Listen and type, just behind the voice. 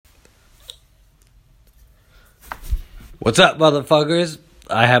What's up, motherfuckers?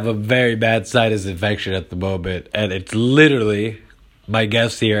 I have a very bad sinus infection at the moment, and it's literally my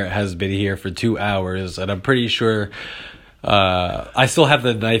guest here has been here for 2 hours, and I'm pretty sure I still have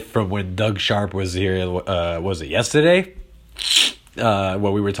the knife from when Doug Sharp was here. Was it yesterday?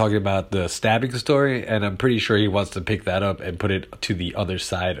 When we were talking about the stabbing story, and I'm pretty sure he wants to pick that up and put it to the other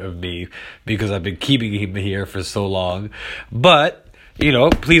side of me because I've been keeping him here for so long. But,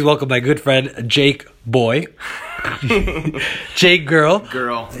 please welcome my good friend, Jake Boy. Jake Girl.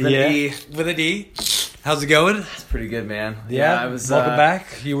 With an E. With an E. How's it going? It's pretty good, man. I was. Welcome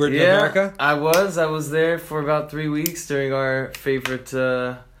back. You were in America? I was there for about 3 weeks during our favorite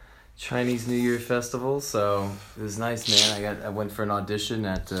Chinese New Year festival, so it was nice, man. I went for an audition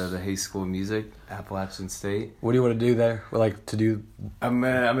at the Hayes School of Music, Appalachian State. What do you want to do there? I'm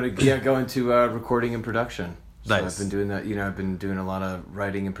gonna go into recording and production. So Nice. I've been doing that. I've been doing a lot of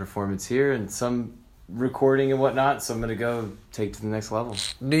writing and performance here, and some recording and whatnot. So I'm gonna go take to the next level.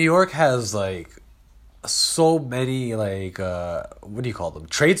 New York has so many what do you call them?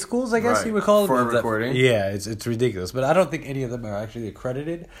 Trade schools, I guess Right. you would call them. For recording. Yeah, it's ridiculous, but I don't think any of them are actually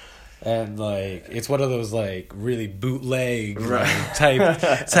accredited. And it's one of those really bootleg type of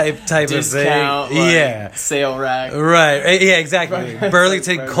Discount, thing. Yeah. Sale rack. Right. Yeah, exactly. Right.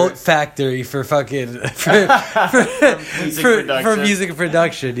 Burlington Right. Coat Factory for fucking for music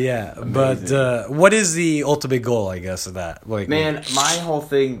production. Yeah. Amazing. But what is the ultimate goal? I guess of that. Man, my whole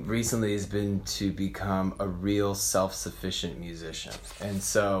thing recently has been to become a real self-sufficient musician. And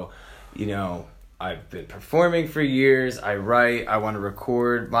so, I've been performing for years. I write. I want to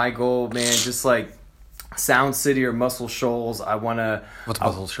record. My goal, man, just like Sound City or Muscle Shoals, I want to... What's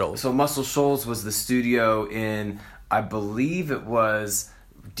Muscle Shoals? So Muscle Shoals was the studio in, I believe it was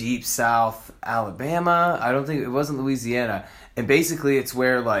Deep South Alabama. I don't think... It wasn't Louisiana. And basically it's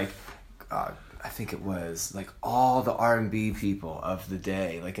where I think it was all the R&B people of the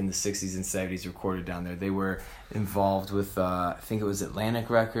day, in the 60s and 70s, recorded down there. They were involved with, I think it was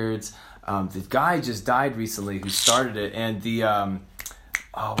Atlantic Records. The guy just died recently who started it, and the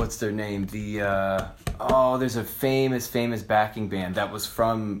what's their name? There's a famous backing band that was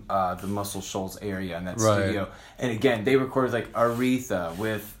from the Muscle Shoals area in that studio. And again, they recorded Aretha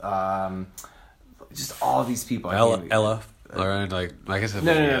with just all these people. Ella. Like I said.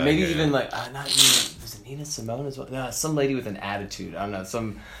 No. Maybe even not Nina. Was it Nina Simone as well? No, some lady with an attitude. I don't know.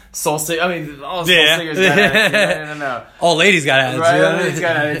 Some soul singer. I mean, all soul singers got attitude. No. All ladies got attitude. Right, all ladies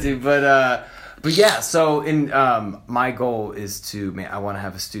got attitude. But yeah. So my goal is to, I want to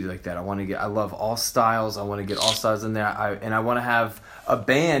have a studio like that. I love all styles. I want to get all styles in there. I want to have a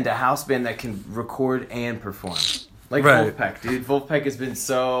house band that can record and perform. Wolfpack, dude. Wolfpack has been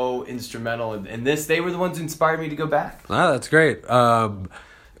so instrumental in this. They were the ones who inspired me to go back. Oh, that's great.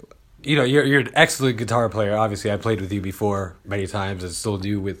 You're an excellent guitar player. Obviously, I played with you before many times and still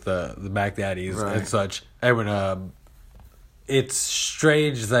do with the Mac Daddies and such. And when, it's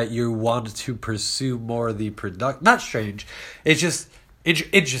strange that you want to pursue more of the product. Not strange. It's just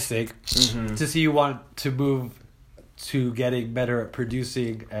interesting to see you want to move to getting better at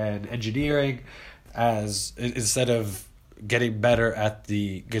producing and engineering instead of getting better at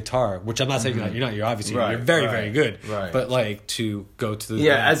the guitar, which I'm not saying that you're obviously you're very very good, but to go to the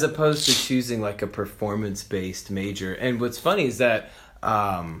as opposed to choosing a performance based major. And what's funny is that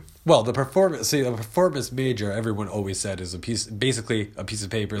the performance major, everyone always said, is basically a piece of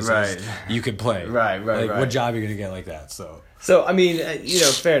paper that says you can play. What job are you gonna get like that? So, I mean,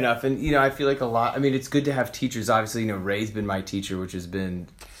 fair enough. And, I feel a lot... I mean, it's good to have teachers. Obviously, Ray's been my teacher, which has been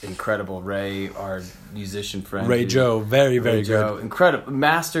incredible. Ray, our musician friend. Ray Joe, very, very good. Incredible.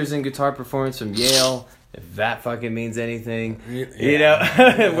 Masters in guitar performance from Yale, if that fucking means anything.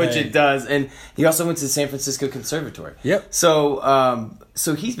 Which it does. And he also went to the San Francisco Conservatory. Yep. So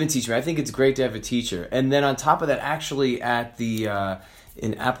he's been teaching me. I think it's great to have a teacher. And then on top of that, actually at in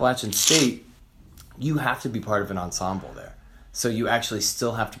Appalachian State, you have to be part of an ensemble there. So you actually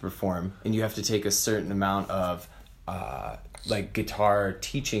still have to perform, and you have to take a certain amount of guitar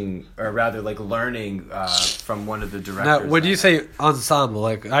teaching, or rather learning from one of the directors. Now, when you say ensemble,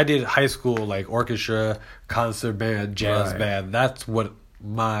 I did high school orchestra, concert band, jazz band. That's what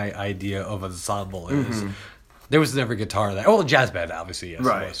my idea of ensemble is. There was never guitar there. Oh, jazz band, obviously, yes, it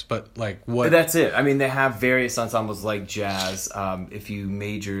was. But what? That's it. I mean, they have various ensembles like jazz. If you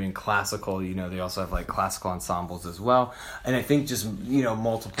major in classical, they also have classical ensembles as well. And I think just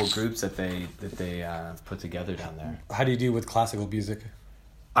multiple groups that they put together down there. How do you do with classical music?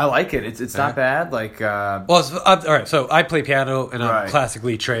 I like it. It's not bad. All right. So I play piano and I'm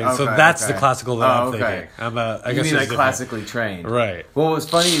classically trained. Okay, so that's the classical that I'm thinking. I guess you mean classically trained, right? Well, what's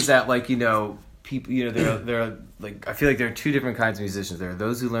funny is that people, there are like, I feel like there are two different kinds of musicians. There are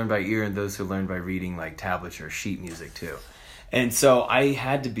those who learn by ear and those who learn by reading like tablature, sheet music too. And so I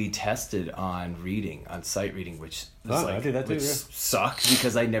had to be tested on sight reading, which I did that too, which yeah. sucked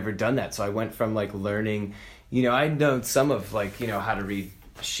because I'd never done that. So I went from like learning, I'd known some of like, how to read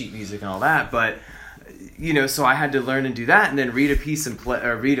sheet music and all that, but so I had to learn and do that, and then read a piece and play,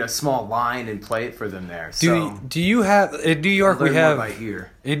 or read a small line and play it for them there. Do you have in New York? We have by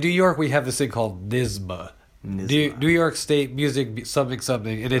ear. In New York we have this thing called NYSSMA. New York State Music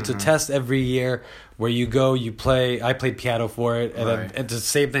something, and it's a test every year where you go, you play. I played piano for it, and then it's the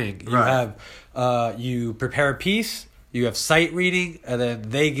same thing. You have you prepare a piece. You have sight reading, and then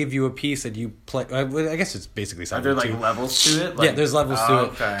they give you a piece, and you play. I guess it's basically sight reading. Are there like levels to it? Like, yeah, there's levels to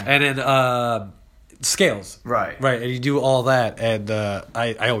it, okay. and then scales. Right, and you do all that, and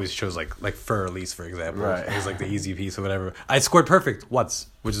I always chose like Fur Elise, for example. Right, it was like the easy piece or whatever. I scored perfect once,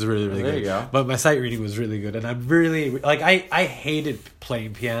 which is really good. There you go. But my sight reading was really good, and I'm really like I hated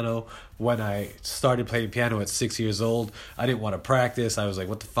playing piano. When I started playing piano at 6 years old, I didn't want to practice. I was like,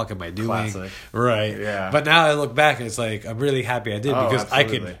 what the fuck am I doing? Classic. Right. Yeah. But now I look back and it's like, I'm really happy I did because absolutely. I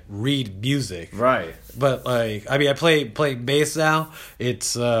could read music. Right. But like, I mean, I playing bass now.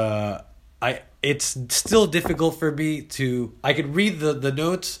 It's still difficult for me I could read the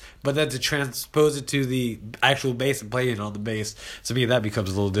notes, but then to transpose it to the actual bass and play it on the bass, to me that becomes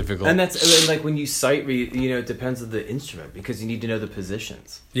a little difficult. And that's like when you sight read, it depends on the instrument because you need to know the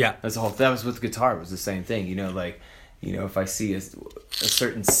positions. Yeah, that's the whole. That was with guitar. It was the same thing. If I see a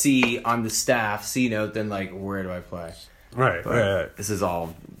certain C on the staff, C note, then like where do I play? Right. Right. This is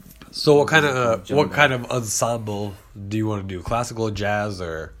all. So what kind of ensemble do you want to do? Classical, jazz,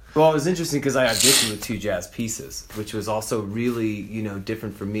 or? Well, it was interesting because I auditioned with 2 jazz pieces, which was also really,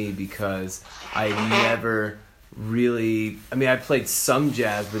 different for me because I never really... I mean, I played some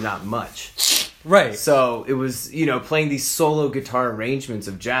jazz, but not much. Right. So it was, playing these solo guitar arrangements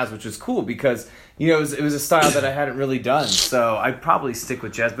of jazz, which was cool because, it was a style that I hadn't really done. So I'd probably stick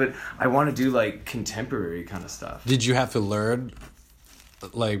with jazz, but I want to do, like, contemporary kind of stuff. Did you have to learn,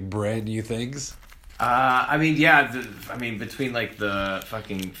 like, brand new things? Between like the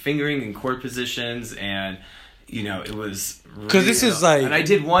fucking fingering and chord positions, and it was because this is like, and I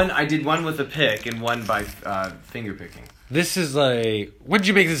did one with a pick and one by finger picking. This is like, when did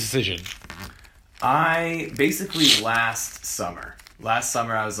you make this decision? I basically last summer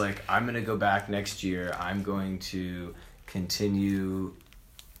I was like, I'm gonna go back next year. I'm going to continue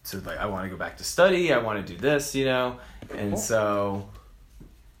to like, I want to go back to study. I want to do this, and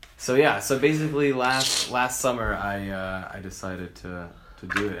So yeah, so basically last summer I decided to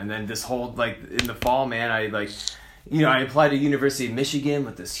do it, and then this whole like in the fall, man, I applied to University of Michigan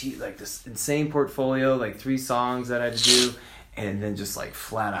with this insane portfolio, like 3 songs that I had to do, and then just like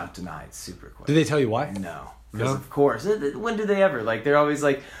flat out denied super quick. Did they tell you why? No, because of course, when do they ever? Like they're always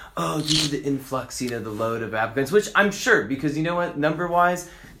like, oh, due to the influx, the load of applicants, which I'm sure because you know what, number wise,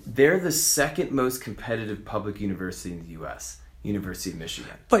 they're the second most competitive public university in the U.S. University of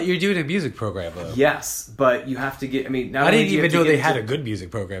Michigan. But you're doing a music program, though. Yes, but you have to get. I mean, I didn't even know they had a good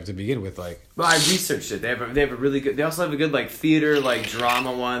music program to begin with. Like, well, I researched it. They have a really good. They also have a good like theater, like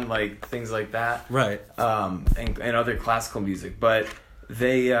drama one, like things like that. Right. And other classical music, but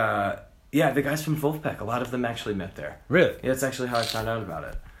they, the guys from Wolfpack, a lot of them actually met there. Really? Yeah, that's actually how I found out about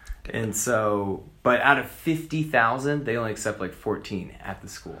it. And so, but out of 50,000, they only accept like 14 at the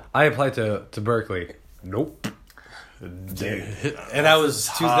school. I applied to Berkeley. Nope. Dude, and that was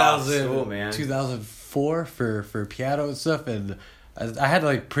 2000, school, man. 2004 for piano and stuff, and I had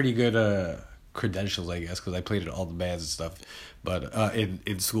like pretty good credentials, I guess, because I played in all the bands and stuff, but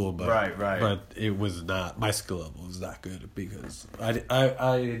in school, but right. But it was not, my skill level was not good because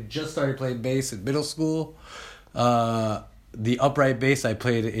I just started playing bass in middle school. The upright bass I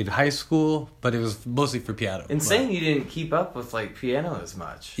played in high school, but it was mostly for piano. Insane, you didn't keep up with like piano as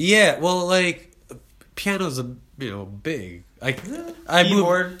much. Yeah, well, like piano's big. I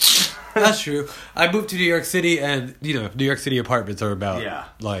moved. That's true. I moved to New York City, and New York City apartments are about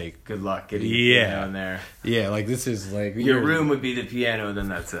like good luck getting piano in there. Yeah, like this is like your room would be the piano, and then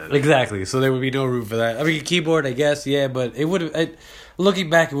that's it. Exactly. So there would be no room for that. I mean, keyboard, I guess, yeah, but it would have. Looking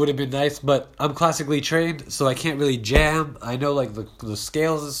back, it would have been nice, but I'm classically trained, so I can't really jam. I know like the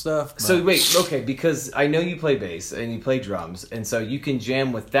scales and stuff. But... So wait, okay, because I know you play bass and you play drums, and so you can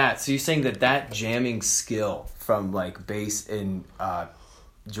jam with that. So you're saying that jamming skill from like bass and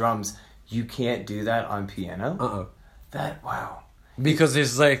drums, you can't do that on piano? Wow. Because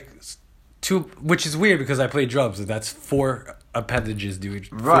there's like 2, which is weird because I play drums and that's 4 appendages doing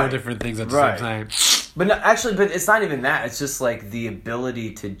 4 different things at the same time. But no, actually, but it's not even that. It's just like the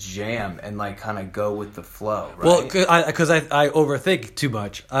ability to jam and like kind of go with the flow, right? Well, because I overthink too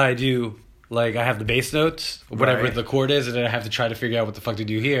much. I do, like, I have the bass notes, whatever Right. the chord is, and then I have to try to figure out what the fuck to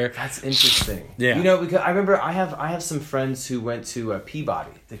do here. That's interesting. Yeah. You know, because I remember I have some friends who went to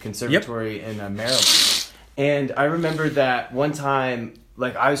Peabody, the conservatory in Maryland. And I remember that one time,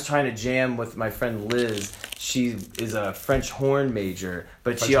 like, I was trying to jam with my friend Liz. She is a French horn major,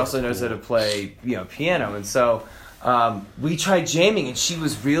 but she also knows how to play, you know, piano. And so we tried jamming, and she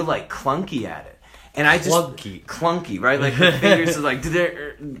was real, like, clunky at it. And I just clunky, right? Like her fingers are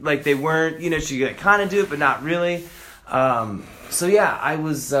like they weren't, you know, she could kind of do it, but not really. So yeah, I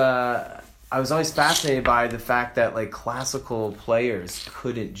was always fascinated by the fact that like classical players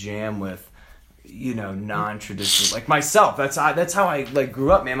couldn't jam with, you know, non-traditional, like myself. That's how I like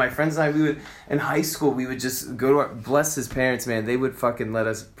grew up, man. My friends and I, we would in high school, we would just go to our, bless his parents, man. They would fucking let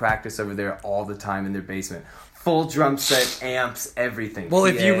us practice over there all the time in their basement. Full drum set, amps, everything. Well,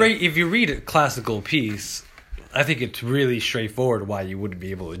 PA. if you read a classical piece, I think it's really straightforward why you wouldn't be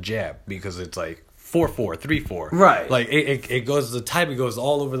able to jam, because it's like 4/4, 3/4. Right. Like it goes, the timing goes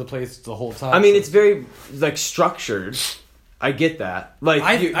all over the place the whole time. I mean, it's very like structured. I get that. Like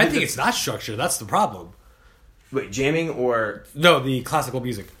I think it's not structured. That's the problem. Wait, jamming or No, the classical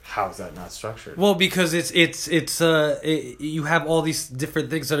music. how is that not structured? Well, because you have all these different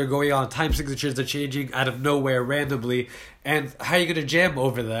things that are going on. Time signatures are changing out of nowhere randomly, and how are you gonna jam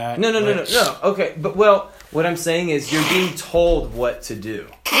over that? No. Okay, but well, what I'm saying is you're being told what to do.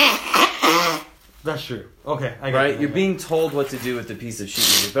 That's true. Okay, I get Right? that. You're being told what to do with the piece of sheet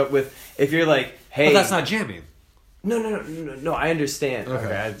music. But if you're like, hey, But that's not jamming. No. I understand.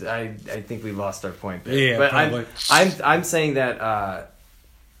 Okay. I think we lost our point there. Yeah, but probably. I'm saying that.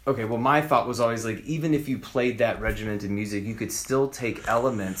 Okay, well, my thought was always like, even if you played that regimented music, you could still take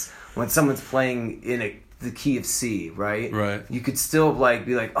elements when someone's playing in the key of C, right? Right. You could still like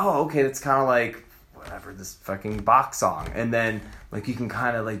be like, oh, okay, that's kind of like whatever, this fucking Bach song, and then like you can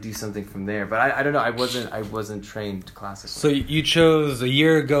kind of like do something from there. But I don't know. I wasn't trained classically. So you chose a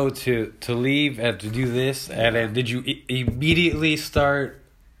year ago to leave and to do this, and then did you immediately start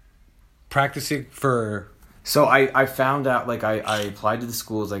practicing for? So I found out, like, I applied to the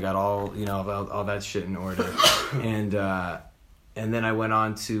schools. I got all, you know, all that shit in order. And then I went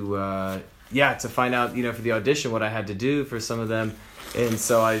on to find out, you know, for the audition what I had to do for some of them. And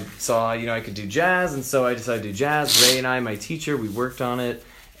so I saw, you know, I could do jazz. And so I decided to do jazz. Ray and I, my teacher, we worked on it.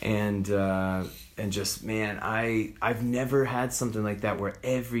 And just, man, I've never had something like that where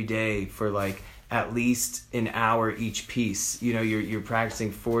every day for, like, at least an hour each piece, you know, you're practicing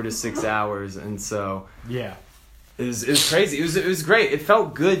 4 to 6 hours, and so Yeah. it was crazy. It was great. It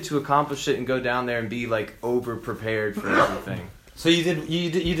felt good to accomplish it and go down there and be like over prepared for everything. So you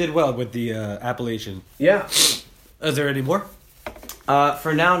did well with the Appalachian. Yeah. Is there any more?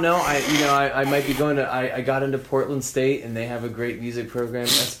 For now, no. I might be going to. I got into Portland State, and they have a great music program.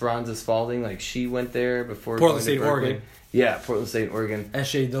 Esperanza Spalding, like she went there before. Portland going to State, Berkeley. Oregon. Yeah, Portland State, Oregon.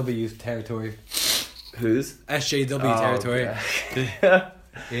 SJW territory. Whose? SJW territory. Okay.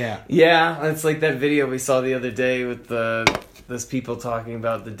 Yeah. Yeah, it's like that video we saw the other day with those people talking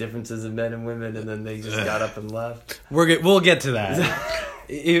about the differences in men and women, and then they just got up and left. We'll get to that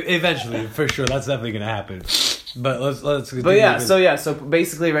eventually, for sure. That's definitely gonna happen. But let's. But yeah, so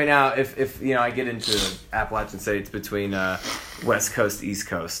basically right now, if you know, I get into Appalachian State, it's between West Coast, East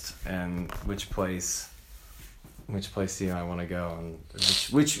Coast, and which place do I want to go, and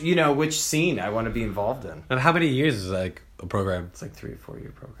which scene I want to be involved in. And how many years is like a program? It's like 3 or 4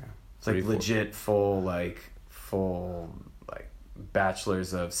 year program. It's like legit full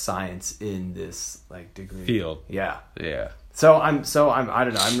bachelor's of science in this like degree Field. Yeah. Yeah. So I'm I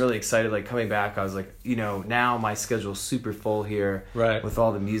don't know, I'm really excited. Like coming back, I was like, you know, now my schedule's super full here, Right. with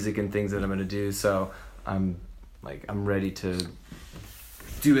all the music and things that I'm gonna do. So I'm ready to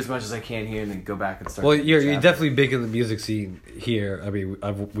do as much as I can here and then go back and start. Well, you're definitely big in the music scene here. I mean,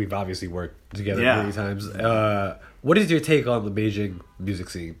 we've obviously worked together many times. What is your take on the Beijing music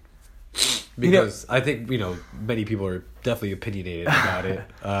scene? Because I think, you know, many people are definitely opinionated about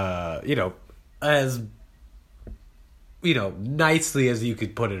it. You know, as, you know, nicely as you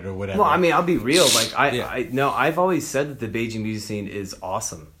could put it or whatever. Well, I mean, I'll be real. Like I've always said that the Beijing music scene is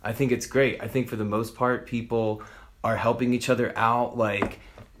awesome. I think it's great. I think for the most part, people are helping each other out. Like,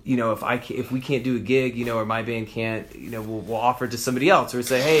 you know, if we can't do a gig, you know, or my band can't, you know, we'll offer it to somebody else, or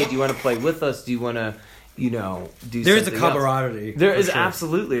say, hey, do you want to play with us? Do you want to, you know, do There's something a camaraderie. else? There is sure.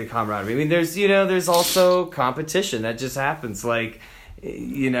 absolutely a camaraderie. I mean, there's also competition that just happens. Like,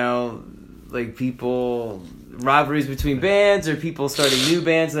 you know, like people rivalries between bands or people starting new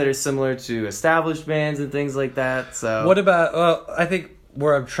bands that are similar to established bands and things like that. So what about? Well, I think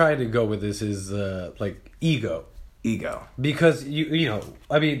where I'm trying to go with this is like ego. Ego. Because you know,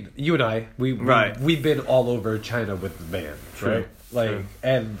 I mean, you and I, we've been all over China with the band, right? Like,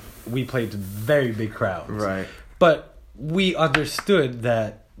 and we played to very big crowds, right? But we understood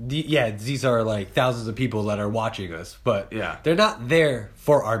that. These are like thousands of people that are watching us, but they're not there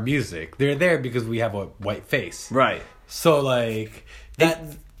for our music. They're there because we have a white face, right? So like that,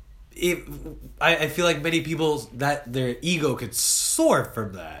 I feel like many people that their ego could soar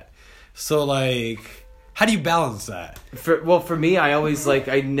from that. So like, how do you balance that? For me, I always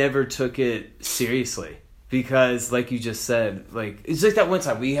I never took it seriously. Because, like you just said, like it's like that one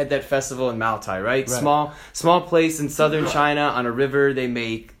time we had that festival in Maotai, right? Small place in southern China on a river. They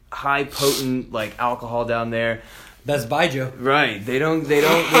make high potent like alcohol down there. That's Baijiu, right? They don't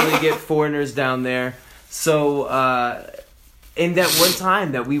really get foreigners down there. So, in that one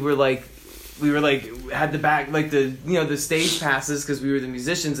time that we were had the back the stage passes because we were the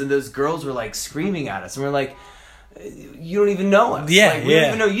musicians, and those girls were like screaming at us, and we're like, you don't even know us. Yeah, we don't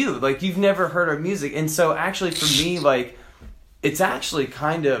even know you. Like, you've never heard our music. And so actually for me, like, it's actually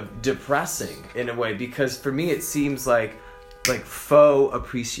kind of depressing in a way, because for me it seems like faux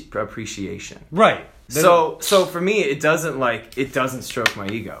appreciation. Right. So for me it doesn't stroke my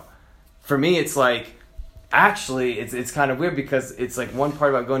ego. For me it's like, actually it's kind of weird, because it's like one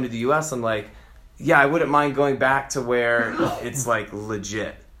part about going to the US, I'm like, yeah, I wouldn't mind going back to where it's like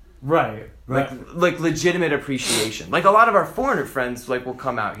legit. Right. Like legitimate appreciation. Like a lot of our foreigner friends will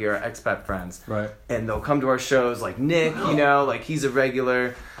come out here, our expat friends. Right. And they'll come to our shows, like Nick, like he's a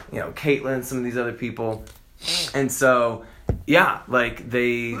regular, Caitlin, some of these other people. And so, yeah, like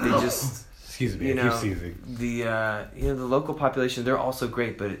they just excuse me, I keep sneezing. The local population, they're also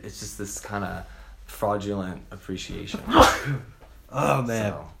great, but it's just this kind of fraudulent appreciation. Oh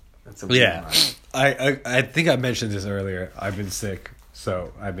man. So, that's a weird one. I think I mentioned this earlier. I've been sick.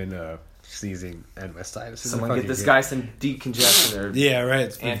 So I've been sneezing, and my sinus is Someone get this guy some decongestant or right.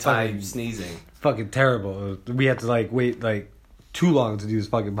 It's anti-sneezing. Fucking terrible. We had to wait too long to do this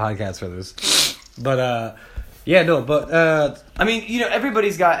fucking podcast for this. But I mean,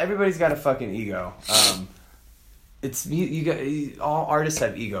 everybody's got a fucking ego. It's all artists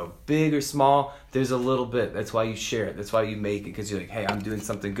have ego, big or small. There's a little bit. That's why you share it. That's why you make it, because you're like, hey, I'm doing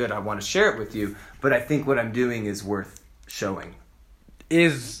something good. I want to share it with you. But I think what I'm doing is worth showing.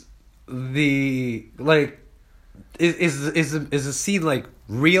 Is the is the scene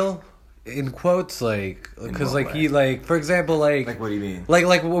real in quotes, because for example, what do you mean,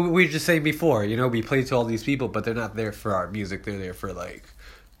 like what we were just saying before, we play to all these people, but they're not there for our music. They're there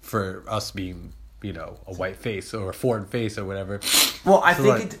for us being a white face or a foreign face or whatever. Well, I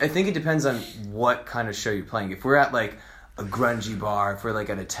think it depends on what kind of show you're playing. If we're at a grungy bar, if we're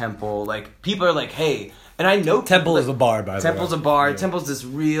at a temple, people are like, hey. And I know Temple is a bar, by the way. Temple's a bar. Yeah. Temple's this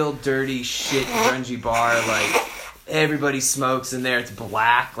real dirty shit grungy bar. Everybody smokes in there. It's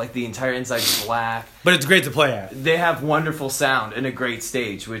black. The entire inside's black. But it's great to play at. They have wonderful sound and a great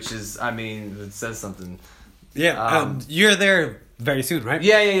stage, which is, it says something. Yeah. You're there very soon, right?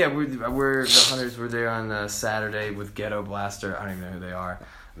 Yeah. We're the Hunters were there on Saturday with Ghetto Blaster. I don't even know who they are.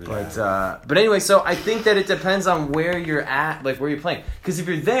 But anyway, so I think that it depends on where you're at, where you're playing. Because if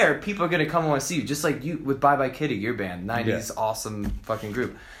you're there, people are going to come and want to see you. Just like you with Bye Bye Kitty, your band, 90s awesome fucking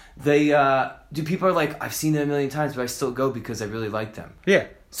group. They, people are like, I've seen them a million times, but I still go because I really like them. Yeah.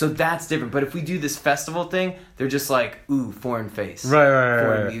 So that's different. But if we do this festival thing, they're just like, ooh, foreign face. Right.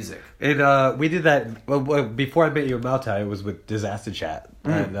 Foreign music. And we did that, before I met you in Maotai, it was with Disaster Chat.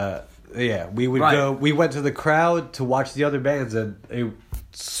 And, we would go, we went to the crowd to watch the other bands, and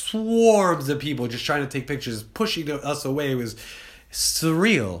swarms of people just trying to take pictures, pushing us away. It was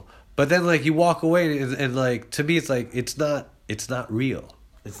surreal. But then you walk away and to me it's not real.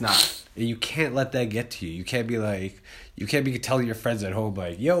 It's not. You can't let that get to you. You can't be telling your friends at home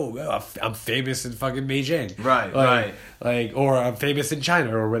yo, I'm famous in fucking Beijing. Right. Or I'm famous in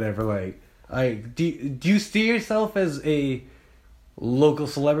China or whatever. Do you see yourself as a local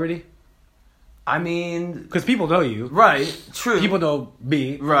celebrity? I mean, because people know you, right? True. People know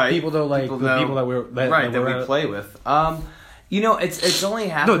me, right? People know the people that we play with. It's only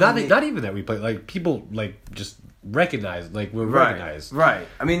happened. No, not even that we play. People just recognize, we're recognized. Right.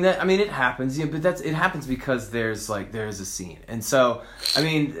 I mean, it happens. But it happens because there's a scene, and so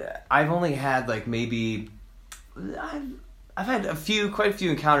I've only had maybe. I've had quite a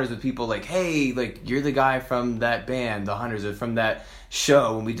few encounters with people hey, you're the guy from that band, the Hunters, or from that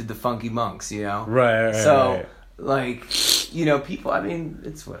show when we did the Funky Monks, Right. So, Like, people. I mean,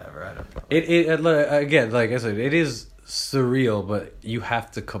 it's whatever. I don't know. Again, like I said, it is surreal, but you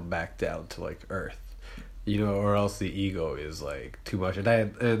have to come back down to like earth, or else the ego is like too much. And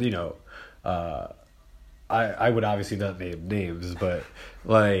I would obviously not name names, but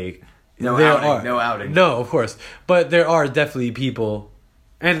like no outing. No, of course, but there are definitely people,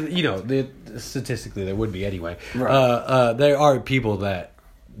 and statistically there would be anyway. Right. There are people that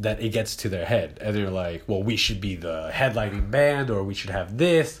it gets to their head, and they're like, well, we should be the headlining band, or we should have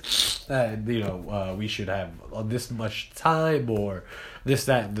this, and we should have this much time, or this,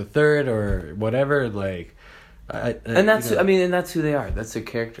 that, and the third, or whatever. And that's who they are. That's their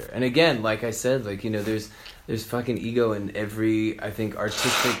character. And again, like I said, like there's fucking ego in every, I think,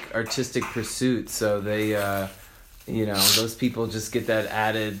 artistic pursuit. So they those people just get that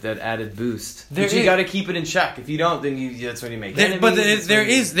added boost. But you got to keep it in check. If you don't, then that's when you make enemies. But there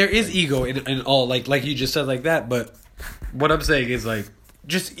is ego in all, like you just said, like that. But what I'm saying is, like,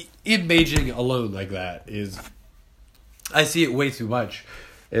 just in Beijing alone, like that is, I see it way too much.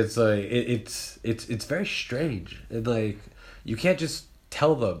 It's like it's very strange, and like you can't just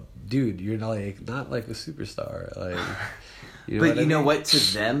tell them, dude, you're not like a superstar, like. What?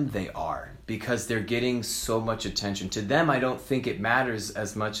 To them, they are, because they're getting so much attention. To them, I don't think it matters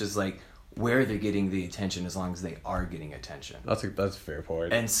as much as like where they're getting the attention, as long as they are getting attention. That's a fair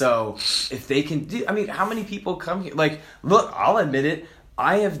point. And so, if they can do, I mean, how many people come here? Like, look, I'll admit it.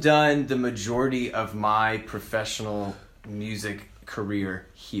 I have done the majority of my professional music career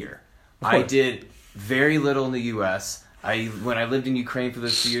here. I did very little in the U.S. When I lived in Ukraine for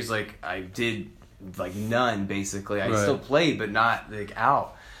those 2 years, like I did. Like none, basically. I still played, but not like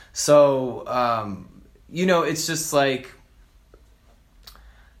out. So, it's just like,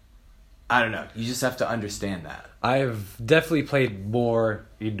 I don't know. You just have to understand that. I've definitely played more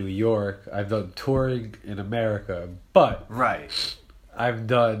in New York. I've done touring in America, but I've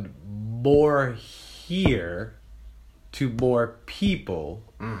done more here to more people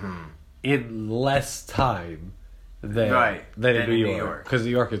in less time than in New York. Because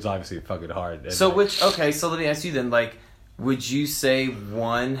New York is obviously fucking hard. So let me ask you then, like, would you say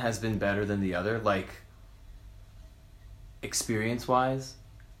one has been better than the other, like, experience-wise?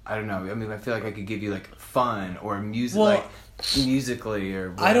 I don't know. I mean, I feel like I could give you, like, fun or musically or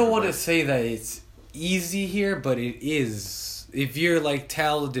whatever. I don't want to say that it's easy here, but it is. If you're, like,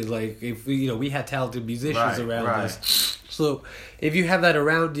 talented, like, if, we had talented musicians around us. So, if you have that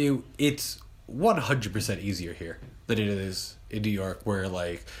around you, it's 100% easier here than it is in New York, where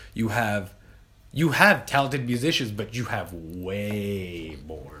like you have talented musicians, but you have way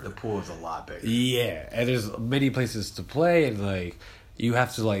more. The pool is a lot bigger. Yeah, and there's many places to play, and like you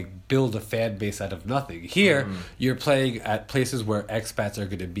have to like build a fan base out of nothing. Here, you're playing at places where expats are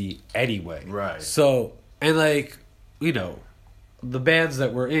going to be anyway. Right. So, and like the bands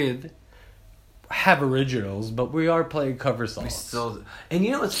that we're in have originals, but we are playing cover songs. And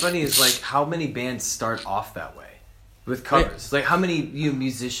what's funny is like how many bands start off that way with covers. Yeah. Like how many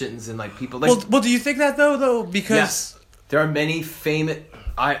musicians and like people. Like, well, do you think that though? Because there are many famous.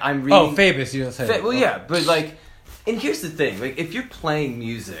 I'm reading. Oh, famous! You don't say. Yeah, but like, and here's the thing: like, if you're playing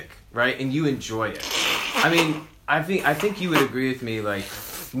music, right, and you enjoy it, I mean, I think you would agree with me. Like,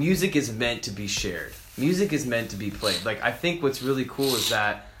 music is meant to be shared. Music is meant to be played. Like, I think what's really cool is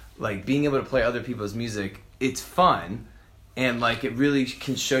that. Like, being able to play other people's music, it's fun, and, like, it really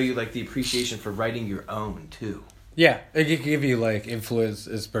can show you, like, the appreciation for writing your own, too. Yeah, it can give you, like, influence,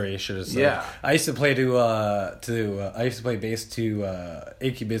 inspiration. So yeah. I used to play I used to play bass to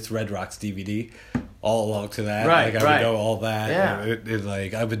Incubus Red Rocks DVD, all along to that. Right, like, I would know all that. Yeah. And,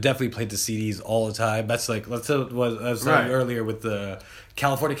 like, I would definitely play the CDs all the time. That's, like, what I was saying earlier with the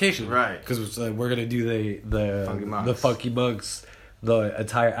Californication. Right. Because we're going to do the Funky Monks. The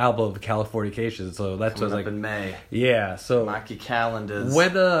entire album of Californication, so that's coming what up in May. Yeah, so mark your calendars. When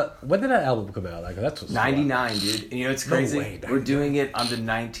did that album come out? Like that's 99, dude. And it's crazy. No way, we're doing it on the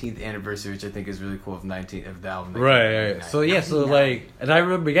 19th anniversary, which I think is really cool. Of the album. Right. So yeah, 99. So like, and I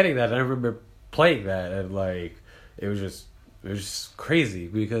remember getting that. And I remember playing that, and like, it was just crazy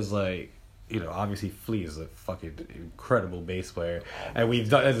because like. Obviously Flea is a fucking incredible bass player, and we've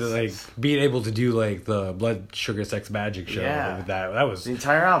done like being able to do like the Blood Sugar Sex Magic show. Yeah, that was the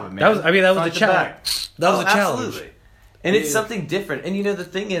entire album. Man. That was a challenge. That was a challenge. Absolutely. And it's something different. And the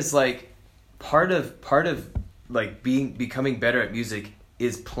thing is like part of like becoming better at music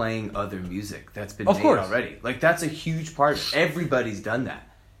is playing other music that's been made already. Like that's a huge part. Everybody's done that.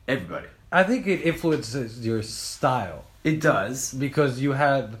 Everybody. I think it influences your style. It does because you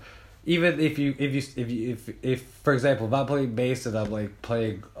have even if for example, if I'm playing bass and I'm like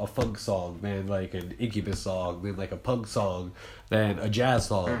playing a funk song, then like an Incubus song, then like a punk song, then a jazz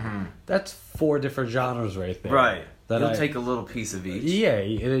song, that's 4 different genres right there. Right. That You'll take a little piece of each. Yeah,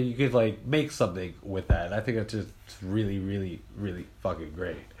 and then you could like make something with that. I think that's just really, really, really fucking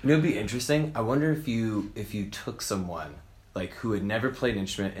great. It would be interesting. I wonder if you took someone like who had never played an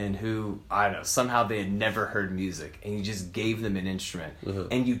instrument and who, I don't know, somehow they had never heard music, and you just gave them an instrument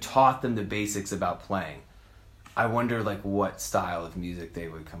and you taught them the basics about playing. I wonder like what style of music they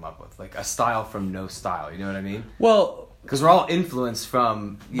would come up with, like a style from no style. You know what I mean? Well, because we're all influenced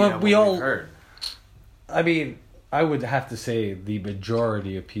from what we've heard. I mean, I would have to say the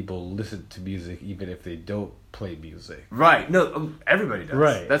majority of people listen to music even if they don't play music. Right. No, everybody does.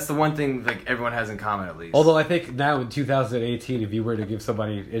 Right. That's the one thing like everyone has in common at least. Although I think now in 2018, if you were to give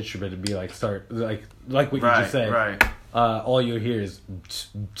somebody an instrument and be like, start like what you just said, right. All you hear is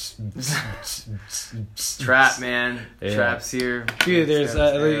trap, man. Yeah. Trap's here. Dude, there's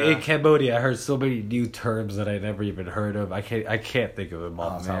in Cambodia, I heard so many new terms that I never even heard of. I can't think of them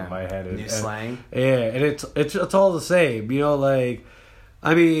off the top of my head. New slang. Yeah, and it's all the same. You know, like,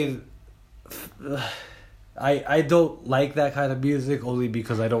 I mean, I don't like that kind of music only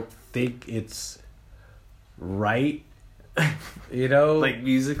because I don't think it's right. You know, like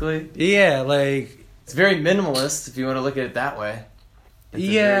musically. Yeah, like. It's very minimalist, if you want to look at it that way. It's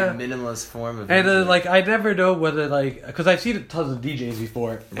a very minimalist form of music. And like, I never know whether, like, because I've seen tons of DJs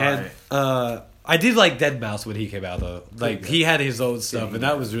before, and I did like Deadmau5 when he came out, though. Like, he had his own stuff, and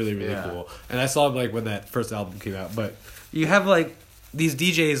that was really, really cool. And I saw him, like, when that first album came out. But you have, like, these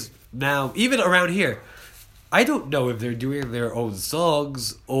DJs now, even around here, I don't know if they're doing their own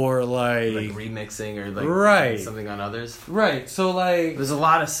songs or like remixing or like something on others. Right. So like there's a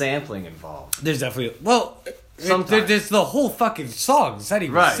lot of sampling involved. There's definitely there's the whole fucking song. It's not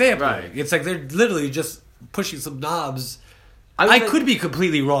even sampling. Right. It's like they're literally just pushing some knobs. I could be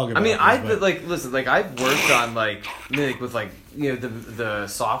completely wrong about listen, like I've worked on like with like, you know, the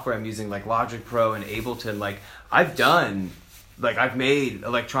software I'm using, like Logic Pro and Ableton. Like I've made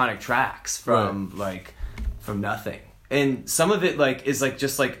electronic tracks from from nothing, and some of it like is like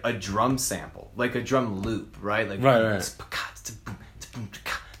just like a drum sample, like a drum loop, right? Like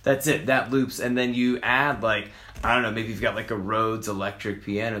that's it, that loops, and then you add like, I don't know, maybe you've got like a Rhodes electric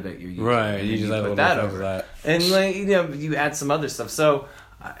piano that you're using, right? And you just put that over that, and like, you know, you add some other stuff. So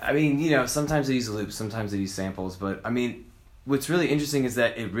I mean, you know, sometimes they use loops, sometimes they use samples, but I mean, what's really interesting is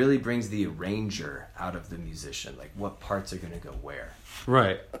that it really brings the arranger out of the musician, like what parts are going to go where.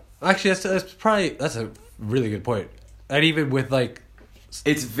 Right. Actually, that's a really good point. And even with like,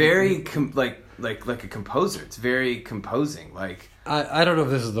 it's very like a composer. It's very composing. Like I don't know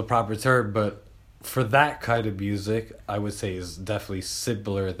if this is the proper term, but for that kind of music, I would say is definitely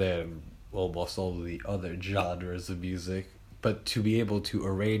simpler than almost all of the other genres of music. But to be able to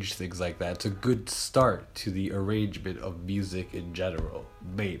arrange things like that, it's a good start to the arrangement of music in general.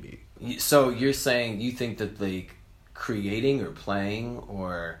 Maybe. So you're saying you think that creating or playing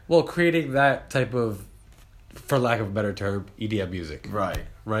or... Well, creating that type of, for lack of a better term, EDM music. Right.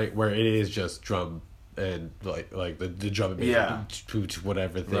 Right? Where it is just drum and like the drum and bass,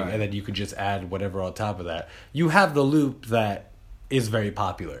 whatever thing. Right. And then you could just add whatever on top of that. You have the loop that is very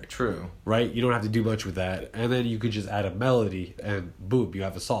popular. True. Right? You don't have to do much with that. And then you could just add a melody and boom, you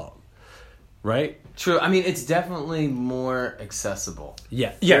have a song. Right? True. I mean, it's definitely more accessible.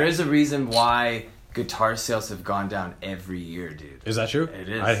 Yeah. There is a reason why guitar sales have gone down every year, dude. Is that true? It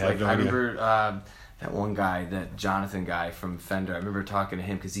is. I have no idea. Remember that one guy, that Jonathan guy from Fender. I remember talking to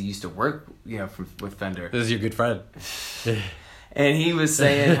him because he used to work, you know, with Fender. This is your good friend. And he was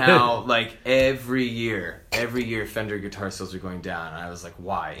saying how like every year Fender guitar sales are going down. And I was like,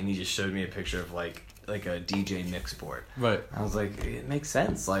 why? And he just showed me a picture of like a DJ mix board. Right. I was like, it makes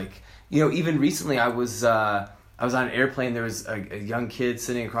sense. Like, you know, even recently I was on an airplane. There was a young kid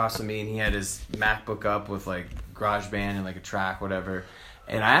sitting across from me, and he had his MacBook up with like GarageBand and like a track, whatever.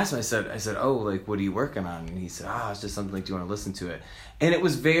 And I asked him, I said, oh, like, what are you working on? And he said, it's just something like, do you want to listen to it? And it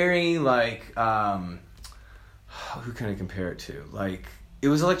was very like, who can I compare it to? Like, it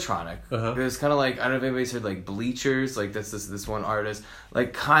was electronic. Uh-huh. It was kind of like, I don't know if anybody's heard like Bleachers, like that's this one artist,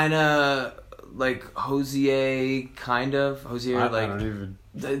 like kind of like Hozier, like I don't even...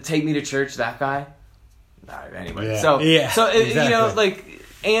 Take Me to Church, that guy. Anyway, so exactly. You know, like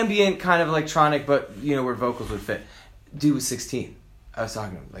ambient kind of electronic, but you know where vocals would fit. Dude was 16. I was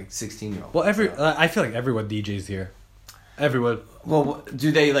talking to him, like 16-year-old. Well, I feel like everyone DJs here. Everyone. Well,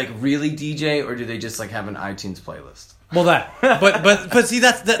 do they like really DJ, or do they just like have an iTunes playlist? Well, but see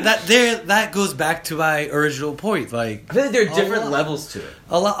that goes back to my original point. Like, I feel like there are different levels to it.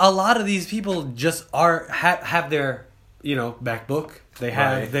 A lot of these people just have their MacBook. They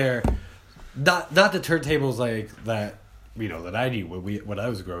have their not the turntables like that. That I knew when I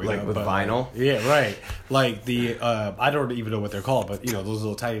was growing up. Like with vinyl? Yeah, right. Like the, I don't even know what they're called, but, those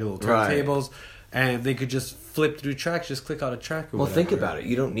little tiny little turntables. Right. And they could just flip through tracks, just click on a track or whatever. Think about it.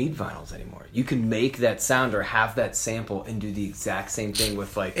 You don't need vinyls anymore. You can make that sound or have that sample and do the exact same thing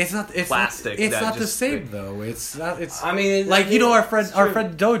with, like, plastic. It's not the same, though. It's not, I mean... our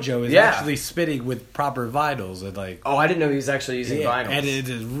friend Dojo is actually spinning with proper vinyls and, like... Oh, I didn't know he was actually using vinyls. And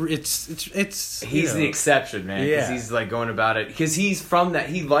it's He's the exception, man. Because he's, like, going about it. Because he's from that...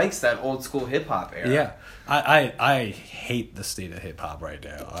 He likes that old school hip-hop era. Yeah. I hate the state of hip hop right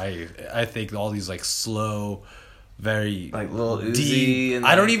now. I think all these like slow, very like Lil Uzi. Deep, and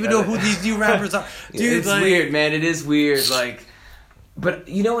I don't even know who these new rappers are. Dude, it's weird, man. It is weird. Like, but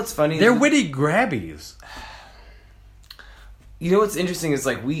you know what's funny? They're winning Grammys. You know what's interesting is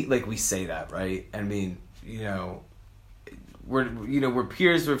like we say that, right? I mean, we're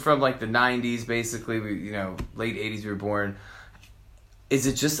peers. We're from like the '90s, basically. We late '80s. We were born. Is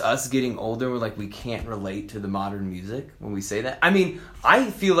it just us getting older where, like, we can't relate to the modern music when we say that? I mean,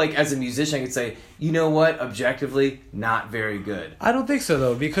 I feel like as a musician I could say, you know what, objectively, not very good. I don't think so,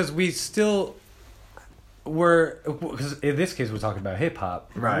 though, because we still because in this case we're talking about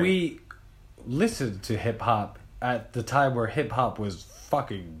hip-hop. Right. We listened to hip-hop at the time where hip-hop was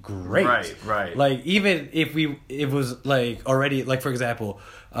fucking great. Right. Like, even if it was, like, already, like, for example,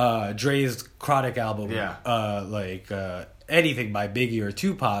 Dre's Chronic album, anything by Biggie or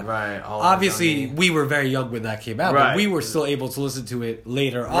Tupac. Right. Obviously, we were very young when that came out, but we were still able to listen to it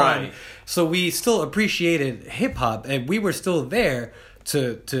later on. Right. So we still appreciated hip hop, and we were still there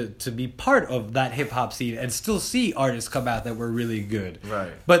to be part of that hip hop scene and still see artists come out that were really good.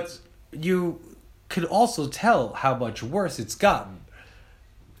 Right. But you could also tell how much worse it's gotten.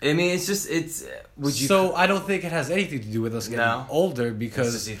 I mean, I don't think it has anything to do with us getting older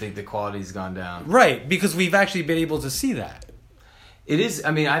because... It's just you think the quality's gone down. Right, because we've actually been able to see that. It is, I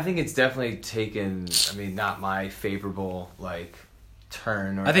mean, I think it's definitely taken, not my favorable, like,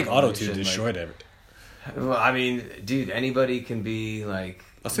 turn or... I think Auto-Tune destroyed everything. Well, I mean, dude, anybody can be, like...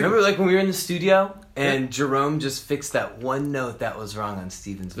 Remember, like, when we were in the studio and Jerome just fixed that one note that was wrong on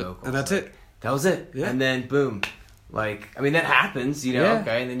Steven's vocals. And that's it. That was it. Yeah. And then, boom. Like, I mean, that happens,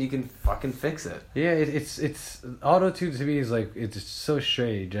 okay, and then you can fucking fix it. Yeah, it's Auto-Tune to me is like, it's so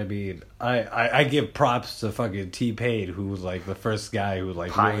strange. I mean, I give props to fucking T-Pain, who was like the first guy who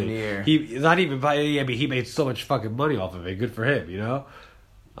like pioneer. He not even pioneer. I mean, he made so much fucking money off of it. Good for him,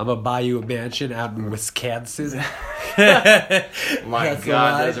 I'm gonna buy you a mansion out in Wisconsin. My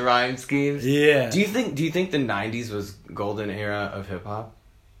God, those rhyme schemes. Yeah. Do you think the '90s was golden era of hip hop?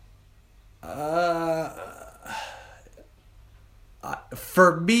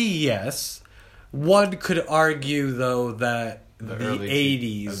 For me, yes. One could argue, though, that the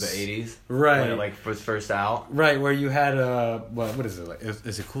 80s... Of the 80s? Right. When it, like, was first out? Right, where you had, what is it, like,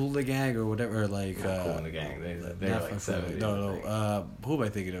 is it Kool in the Gang or whatever, like... Kool in the Gang, they were like 70s. No, who am I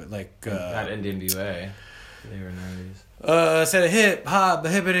thinking of? Like... not NWA. They were 90s. Said a hip-hop,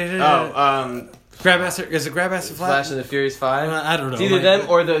 hip-hop... Oh, Grandmaster, is it Grandmaster Flash and the Furious 5? I don't know. It's either them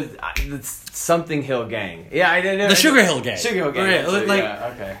or the Something Hill Gang. Yeah, I didn't know. The Sugar Hill Gang. Sugar Hill Gang. Right, so, like,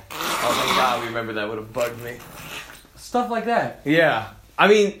 yeah, okay. Oh, thank God we remember that. Would have bugged me. Stuff like that. Yeah. I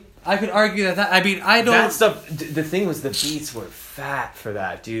mean... I could argue that I mean, I don't... That stuff... The thing was the beats were fat for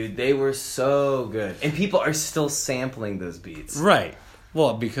that, dude. They were so good. And people are still sampling those beats. Right.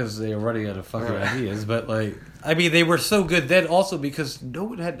 Well, because they were running out of fucking ideas, but like... I mean, they were so good then also because no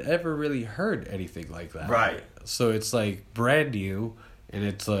one had ever really heard anything like that. Right. So it's like brand new, and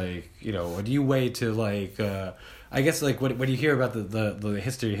it's like, a new way to like, I guess like when you hear about the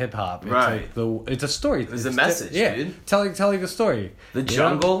history of hip hop, it's like it's a story. It's a message, dude. Telling a story. The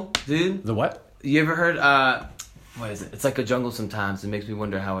jungle, dude. The what? You ever heard, what is it? It's like a jungle sometimes. It makes me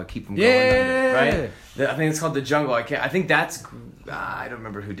wonder how I keep from going under, right? I think it's called The Jungle. I think that's... I don't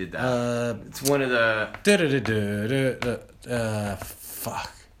remember who did that. It's one of the...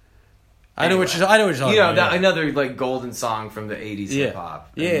 Fuck. Anyway, I know what you're talking about. Another like golden song from the 80s hip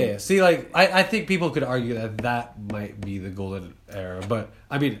hop. Yeah. See, like I think people could argue that might be the golden era, but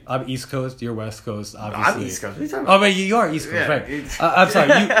I mean, I'm East Coast, you're West Coast, obviously. I'm East Coast. What are you talking about? Oh, but you are East Coast, right? I'm sorry,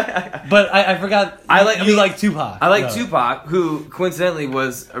 but I forgot. You like Tupac. I like Tupac, who coincidentally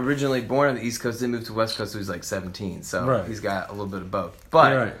was originally born on the East Coast, then moved to West Coast when he was like 17. So he's got a little bit of both.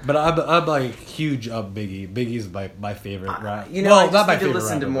 But but I'm like huge up Biggie. Biggie's my favorite rapper. I just need to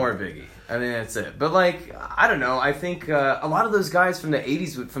listen to more Biggie. I think that's it. But like, I don't know. I think a lot of those guys from the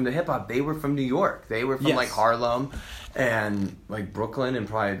 '80s, from the hip hop, they were from New York. They were from Yes. like Harlem and like Brooklyn and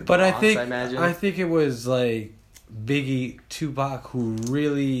probably the But Bronx, I imagine. I think it was like Biggie, Tupac who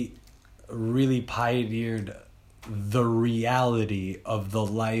really pioneered the reality of the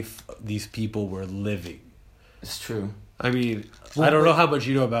life these people were living. It's true. I mean, I don't know how much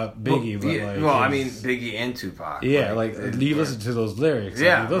you know about Biggie, but like... Well, I mean, Biggie and Tupac. Yeah, like you listen to those lyrics.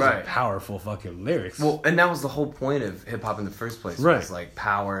 Yeah, I mean, those right. are powerful fucking lyrics. Well, and that was the whole point of hip-hop in the first place. Right. Was like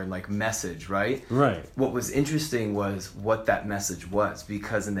power and like message, right? Right. What was interesting was what that message was,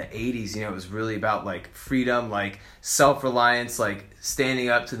 because in the 80s, you know, it was really about like freedom, like self-reliance, like standing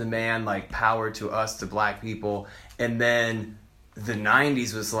up to the man, like power to us, to black people. And then the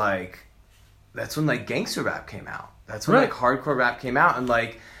 90s was like, that's when like gangster rap came out. That's when Right. like hardcore rap came out, and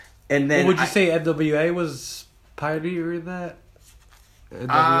like, and then Would you say NWA was pioneering that? NWA?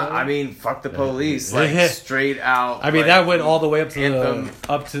 I mean, fuck the police, like Yeah. straight out. I mean, like, that went all the way up to anthem.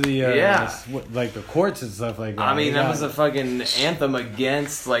 the Yeah. like the courts and stuff like that. I mean, that was a fucking anthem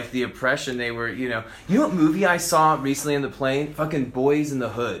against like the oppression they were, you know. You know what movie I saw recently on the plane? Fucking Boys in the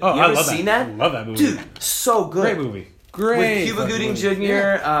Hood. Oh, you I ever love seen that. that? I love that movie. Dude, so good. Great movie. Great. With Cuba fucking Gooding movie. Jr.,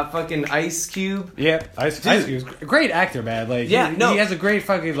 Yeah. fucking Ice Cube. Yeah, Ice Cube's a great actor, man. Like, Yeah, no. he has a great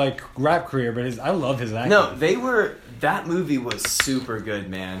fucking like rap career, but I love his acting. No, that movie was super good,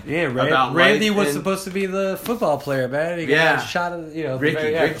 man. Yeah, About Randy life was and- supposed to be the football player, man. He Yeah. got shot at, you know, Ricky,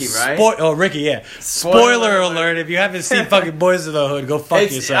 Ricky, right? Ricky, yeah. Spoiler Spoiler alert. alert! If you haven't seen fucking Boys in the Hood, go fuck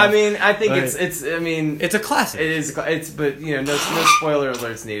It's, yourself. I mean, I think Like, it's. I mean, it's a classic. It is. It's, but you know, no spoiler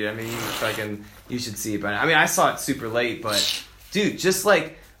alerts needed. I mean, you should see it by now. I mean, I saw it super late, but dude, just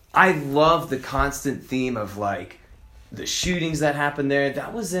like I love the constant theme of like the shootings that happened there.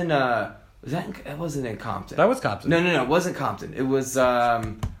 That was in that wasn't in Compton. That was Compton. No, it wasn't Compton. It was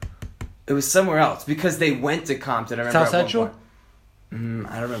somewhere else, because they went to Compton. I remember South at one Central? point.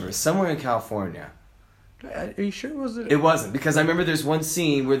 I don't remember. Somewhere in California. Are you sure it wasn't? It wasn't, because I remember there's one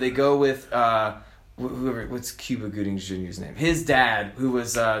scene where they go with whoever. What's Cuba Gooding Jr.'s name? His dad, who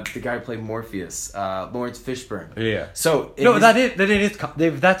was the guy who played Morpheus, Lawrence Fishburne. Yeah. So No, that it is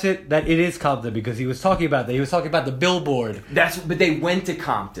Compton, because he was talking about that. He was talking about the billboard. but they went to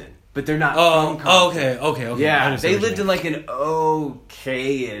Compton, but they're not Oh, from Compton. okay. I Yeah, understand they what you lived in like an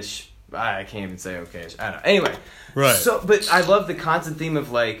okay-ish. I can't even say okay-ish. I don't know. Anyway, Right. So, but I love the constant theme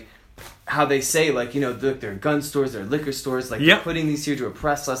of like how they say, like, you know, look, there are gun stores, there are liquor stores, like Yep. they're putting these here to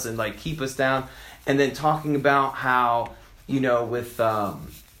oppress us and like keep us down, and then talking about how, you know, with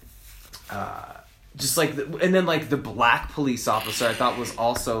just like and then like the black police officer I thought was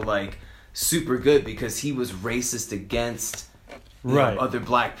also like super good, because he was racist against you know, Right. other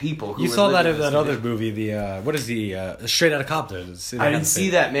black people. Who You were saw that living in this that other condition. movie, the what is the Straight Outta Compton? I didn't see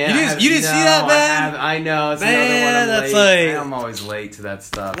that, man. You didn't see that, man? I know. It's Man, another one I'm that's late. like- I'm always late to that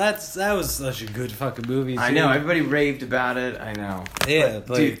stuff. That was such a good fucking movie. I too. know. Everybody raved about it. I know. Yeah, But,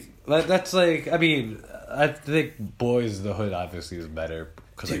 like, dude, that's like. I mean, I think Boys in the Hood obviously is better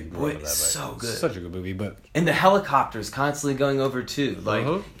because I Dude, grew up Boy, with that. it's but so good. It's such a good movie, but and the helicopters constantly going over too. Like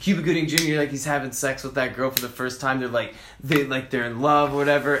Uh-huh. Cuba Gooding Jr. Like he's having sex with that girl for the first time. They're in love or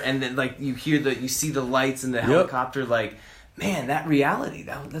whatever. And then like you see the lights in the helicopter. Like, man, that reality.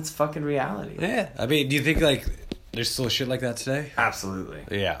 That's fucking reality. yeah. I mean, do you think like there's still shit like that today? Absolutely.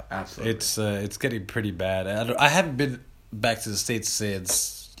 Yeah, Absolutely. It's getting pretty bad. I haven't been back to the States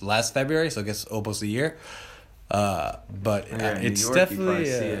since last February, so I guess almost a year. But Yeah, in it's New York, definitely you probably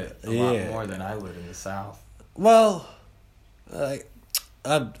see it a lot yeah. more than I would in the South. Well,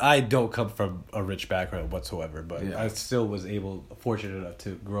 I don't come from a rich background whatsoever, but Yeah. I still was fortunate enough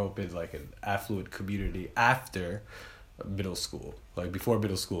to grow up in like an affluent community after middle school. Like before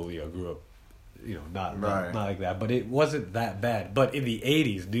middle school, you know, grew up, you know, not like that, but it wasn't that bad. But in the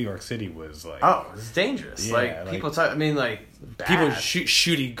 80s, New York City was like It's dangerous. Yeah, like like- people talk. I mean, like bad. people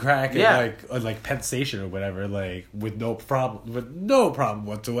shooting crack Yeah. at like Penn Station or whatever, like with no problem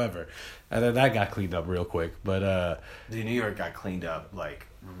whatsoever. And then that got cleaned up real quick. But Dude, New York got cleaned up like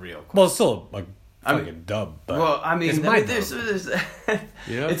real quick. well, it's still like I fucking mean- dumb. But Well, I mean, it's my there's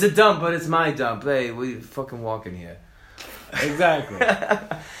You know? it's a dump, but it's my dump. Hey, we fucking walking here. Exactly.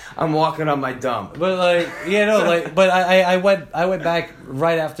 I'm walking on my dump. But like, you know, like, but I went back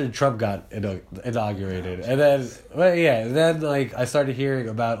right after Trump got inaugurated, and then like I started hearing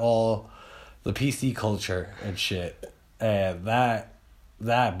about all the PC culture and shit, and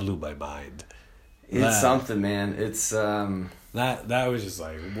that blew my mind. It's something, man. It's That was just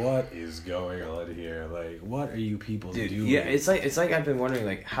like, what is going on here? Like, what are you people dude. doing? Yeah, it's like I've been wondering,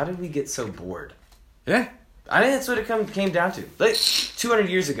 like, how did we get so bored? Yeah. I think that's what it came down to. Like 200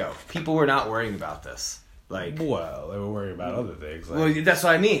 years ago, people were not worrying about this. Like, well, they were worried about other things. Like, well, that's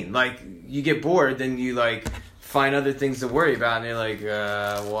what I mean. Like, you get bored, then you like find other things to worry about, and you're like,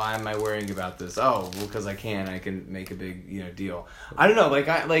 why am I worrying about this? Oh, well, because I can make a big deal. I don't know.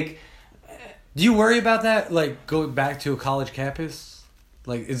 Do you worry about that? Like going back to a college campus?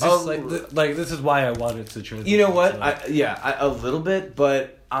 Like, is this like this is why I wanted to transition? You know what? A little bit,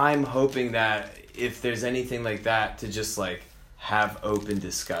 but I'm hoping that if there's anything like that, to just like have open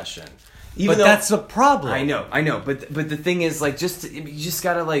discussion. But that's the problem. I know. But the thing is, like, you just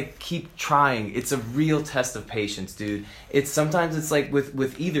gotta like keep trying. It's a real test of patience, dude. Sometimes it's like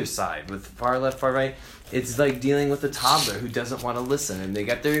with either side, with far left, far right. It's like dealing with a toddler who doesn't want to listen, and they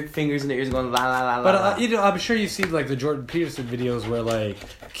got their fingers in their ears going la la la la. But I'm sure you've seen like the Jordan Peterson videos where like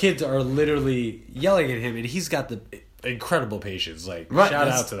kids are literally yelling at him, and he's got the incredible patience. Like, shout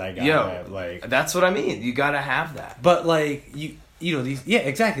out to that guy. Man. Like, that's what I mean. You gotta have that. But like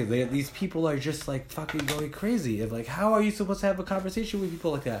exactly. These people are just like fucking going crazy. And like, how are you supposed to have a conversation with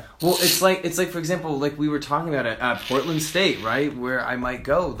people like that? Well, it's like for example, like we were talking about at Portland State, right, where I might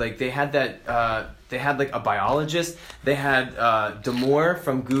go. Like they had that. They had like a biologist. They had Damore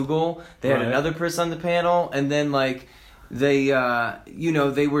from Google. They had another person on the panel, and then like they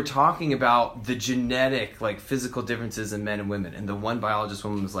were talking about the genetic like physical differences in men and women. And the one biologist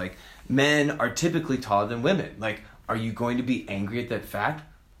woman was like, men are typically taller than women. Like, are you going to be angry at that fact?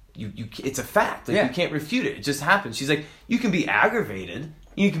 It's a fact. Like, you can't refute it. It just happens. She's like, you can be aggravated.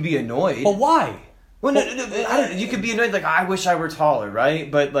 You can be annoyed. But why? Well, no, you could be annoyed. Like, I wish I were taller, right?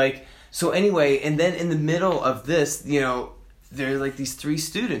 But like, so anyway, and then in the middle of this, there are like these three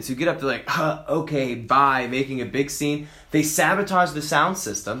students who get up to like, okay, bye, making a big scene. They sabotage the sound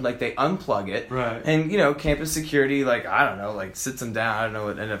system, like they unplug it. Right. And, campus security, like, I don't know, like sits them down. I don't know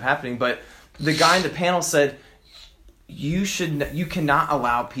what ended up happening. But the guy in the panel said, you cannot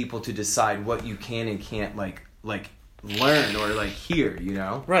allow people to decide what you can and can't like learn or like hear,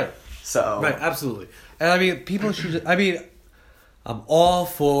 Right. So. Right, absolutely. And I mean, people should, I'm all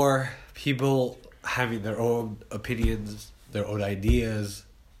for people having their own opinions, their own ideas,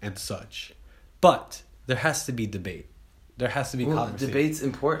 and such. But there has to be debate. There has to be conversation. Debate's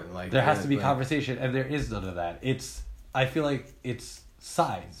important. Like there has to be conversation, and there is none of that. I feel like it's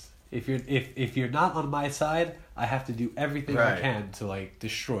sides. If you're not on my side, I have to do everything I can to like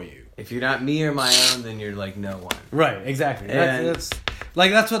destroy you. If you're not me or my own, then you're like no one. Right, exactly. And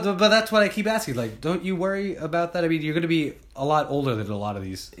that's what I keep asking. Like, don't you worry about that? I mean, you're going to be a lot older than a lot of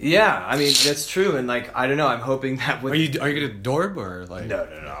these. Yeah, I mean that's true. And like, I don't know. I'm hoping that with are you going to dorm or like no,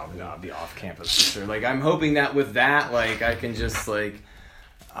 I'll be off campus for sure. Like, I'm hoping that with that, like, I can just like,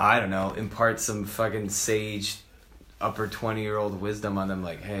 I don't know, impart some fucking sage upper 20-year-old wisdom on them.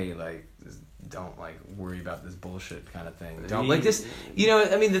 Like, hey, like, don't like worry about this bullshit kind of thing. Don't like this.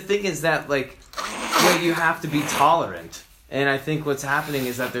 I mean, the thing is that like, you have to be tolerant. And I think what's happening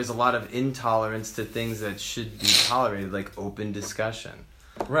is that there's a lot of intolerance to things that should be tolerated, like open discussion.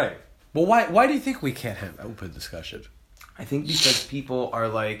 Right. Well, why do you think we can't have open discussion? I think because people are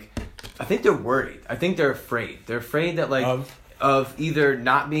like, I think they're worried. I think they're afraid. They're afraid that like of either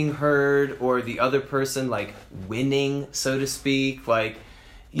not being heard or the other person like winning, so to speak. Like,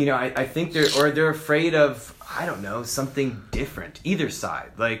 I think they're afraid of, I don't know, something different. Either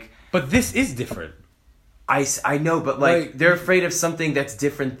side, like. But this is different. I know, but like they're afraid of something that's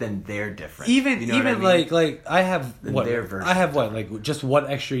different than they're different. Even like I have their version. I have like just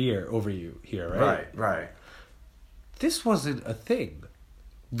one extra year over you here, right? Right. This wasn't a thing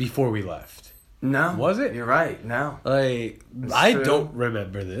before we left. No, was it? You're right. No, like I don't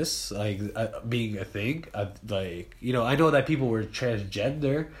remember this like being a thing. Like I know that people were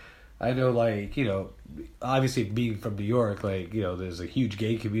transgender. I know, like, obviously being from New York, like, there's a huge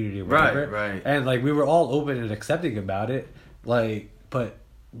gay community or whatever. Right. And, like, we were all open and accepting about it. Like, but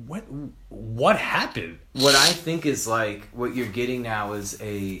what happened? What I think is, like, what you're getting now is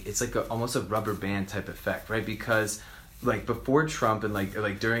it's like almost a rubber band type effect, right? Because, like, before Trump and,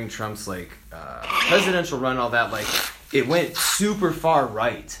 like during Trump's, like, presidential run, all that, like, it went super far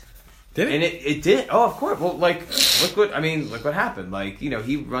right. Did it? And it did. Oh, of course. Well, like, look what happened. Like,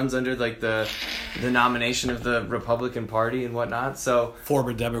 he runs under like the nomination of the Republican Party and whatnot. So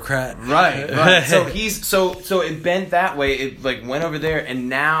former Democrat. Right. So so it bent that way. It like went over there, and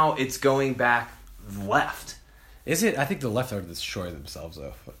now it's going back left. Is it? I think the left are destroying themselves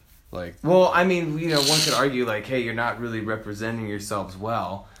though. Like, well, I mean, one could argue like, hey, you're not really representing yourselves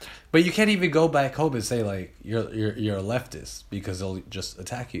well. But you can't even go back home and say like you're a leftist because they'll just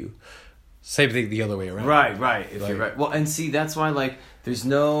attack you. Same thing the other way around. Right. If you're right. Well, and see, that's why, like, that's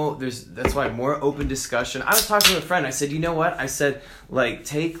why more open discussion. I was talking to a friend. I said, you know what? I said, like,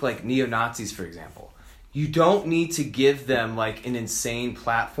 take, like, neo-Nazis, for example. You don't need to give them, like, an insane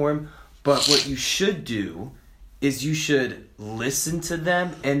platform, but what you should do is you should listen to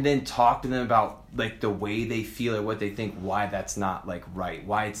them and then talk to them about, like, the way they feel or what they think, why that's not, like, right,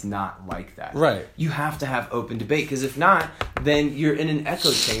 why it's not like that. Right. You have to have open debate, because if not, then you're in an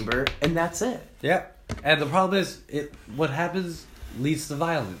echo chamber, and that's it. Yeah. And the problem is, what happens leads to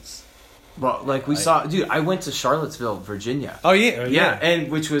violence. Well, like we saw, dude, I went to Charlottesville, Virginia. Oh, yeah. Yeah,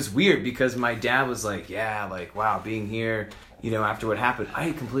 and which was weird, because my dad was like, yeah, like, wow, being here, you know, after what happened, I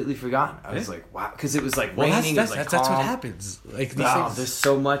had completely forgotten. I was like, wow, because it was like raining. That's what happens. Like, these things. There's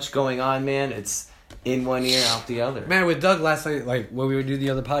so much going on, man. It's in one ear, out the other. Man, with Doug last night, like when we were doing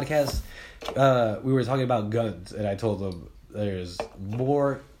the other podcast, we were talking about guns, and I told him there's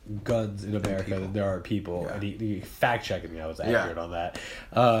more guns in America than there are people, and he fact checking me. I was accurate on that,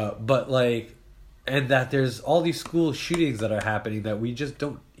 but like, and that there's all these school shootings that are happening that we just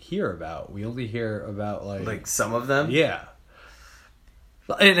don't hear about. We only hear about like some of them. Yeah.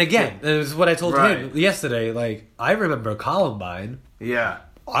 And again, it was what I told him yesterday. Like, I remember Columbine. Yeah.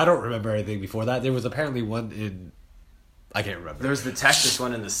 I don't remember anything before that. There was apparently one in... I can't remember. There was the Texas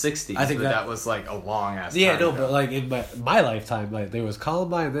one in the 60s. I think that was, like, a long-ass time ago. But, like, in my lifetime, like, there was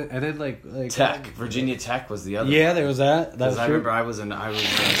Columbine, and then like Tech. Virginia Tech was the other one. Yeah, there was that. That's true. I remember I was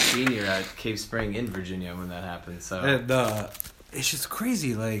a senior at Cave Spring in Virginia when that happened, so... And, it's just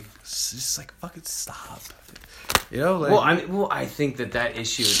crazy, like, just, like, fucking stop. You know, like... Well, I think that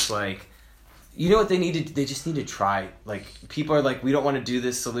issue is like, you know what they need to? They just need to try. Like, people are like, we don't want to do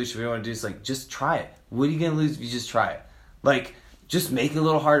this solution. We don't want to do this. Like, just try it. What are you gonna lose if you just try it? Like, just make it a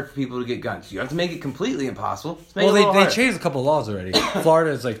little harder for people to get guns. You don't have to make it completely impossible. Just make they changed a couple of laws already.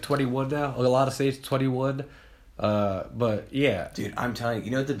 Florida is like 21 now. A lot of states 21. But yeah, dude, I'm telling you.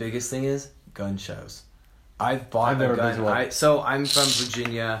 You know what the biggest thing is? Gun shows. I've bought a gun. So I'm from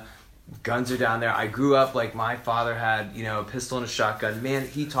Virginia. Guns are down there. I grew up, like, my father had, you know, a pistol and a shotgun. Man,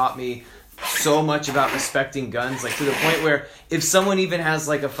 he taught me so much about respecting guns, like, to the point where if someone even has,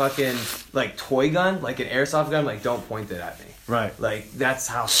 like, a fucking, like, toy gun, like an airsoft gun, like, don't point it at me. Right. Like, that's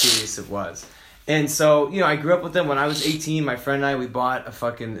how serious it was. And so, you know, I grew up with them. When I was 18, my friend and I, we bought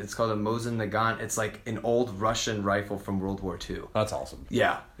it's called a Mosin Nagant. It's like an old Russian rifle from World War II. That's awesome.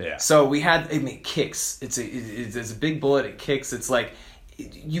 Yeah. Yeah. So we had, it kicks. It's a big bullet. It kicks. It's like,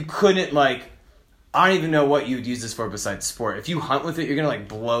 you couldn't, like, I don't even know what you would use this for besides sport. If you hunt with it, you're gonna, like,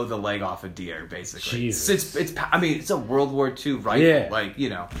 blow the leg off a deer, basically. Jesus. It's a World War II rifle. Yeah. Like, you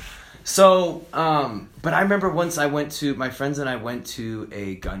know. So, but I remember once my friends and I went to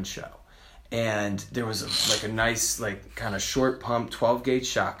a gun show, and there was a nice, like, kind of short pump 12-gauge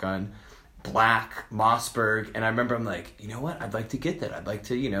shotgun, black Mossberg, and I remember I'm like, you know what? I'd like to get that. I'd like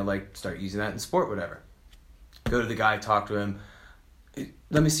to, you know, like, start using that in sport, whatever. Go to the guy, talk to him.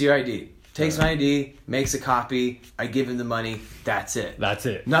 Let me see your ID. Takes my ID, makes a copy. I give him the money. That's it.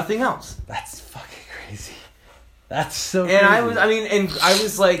 Nothing else. That's fucking crazy. That's so crazy. And I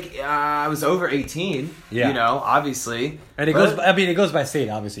was like, I was over 18. Yeah. You know, obviously. And it goes by state,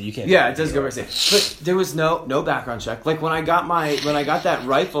 obviously. You can't. Yeah, it does go by state. But there was no background check. Like, when I got that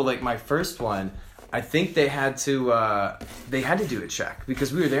rifle, like, my first one, I think they had to do a check,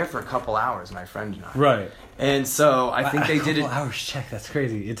 because we were there for a couple hours, my friend and I. Right. And so I think they did it. A couple hours check. That's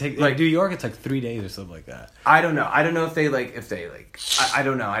crazy. It takes, like, New York. It's like 3 days or something like that. I don't know. I don't know if they I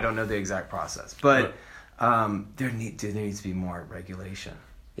don't know. I don't know the exact process. But there needs to be more regulation.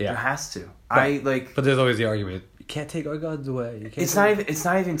 Yeah, there has to. But there's always the argument: you can't take our guns away. It's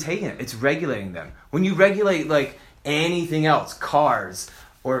not even taking it. It's regulating them. When you regulate, like, anything else, cars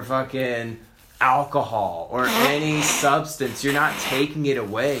or fucking alcohol or any substance, you're not taking it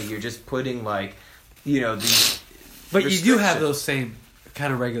away. You're just putting, like, you know, these. But you do have those same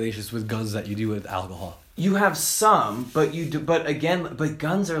kind of regulations with guns that you do with alcohol. You have some, but you do. But again,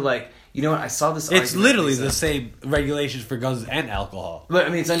 guns are like, you know what? I saw this. It's literally the same regulations for guns and alcohol. But I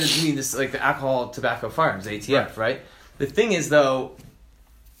mean, this, like, the alcohol, tobacco, firearms, ATF, right? The thing is, though,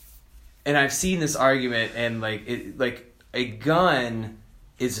 and I've seen this argument, and a gun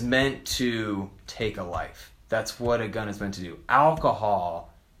is meant to take a life. That's what a gun is meant to do. Alcohol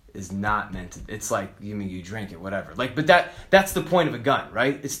is not meant to. It's like, you drink it, whatever. Like, but that's the point of a gun,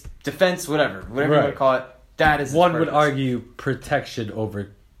 right? It's defense, whatever you want to call it. That is one would argue protection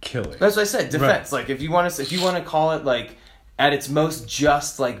over killing. That's what I said. Defense. Right. Like, if you want to call it, like, at its most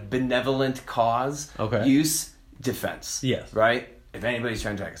just, like, benevolent cause, use defense. Yes. Right. If anybody's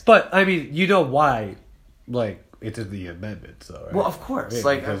trying to attack us. But I mean, you know why, like, it's in the amendment, so right? Well, of course, Yeah,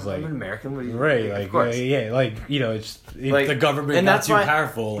 like because, I'm an American. What do you right, of like course. like it's if Like, the government and got that's too why,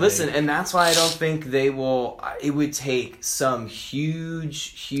 powerful. Listen, and that's why I don't think they will. It would take some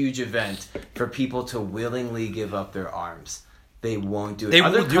huge event for people to willingly give up their arms. They won't do it. They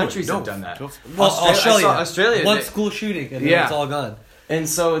Other won't do countries it. have No. done that. Well, Australia, Australia, one they- school shooting, and then Yeah. it's all gone. And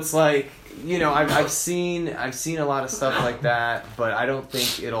so it's like, you know, I've seen a lot of stuff like that, but I don't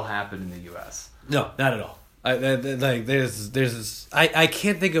think it'll happen in the U.S. No, not at all. Like I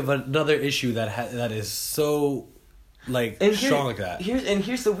can't think of another issue that is so like strong like that.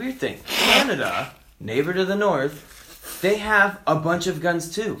 Here's the weird thing: Canada, neighbor to the north, they have a bunch of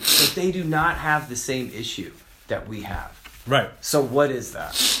guns too, but they do not have the same issue that we have. Right. So what is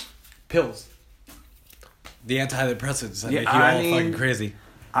that? Pills. The antidepressants that Yeah, make you I all mean, fucking crazy.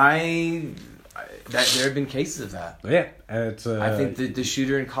 There have been cases of that. Yeah, and it's. I think the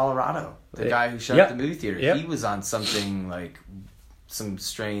shooter in Colorado, the guy who shot Yep. up the movie theater, Yep. he was on something like some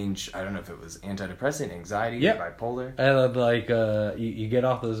strange. I don't know if it was antidepressant, anxiety, Yep. or bipolar. And then, like, you get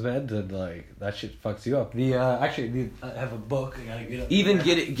off those meds and, like, that shit fucks you up. I have a book. I gotta get up. Even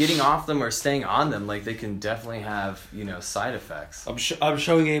getting off them or staying on them, like they can definitely have side effects. I'm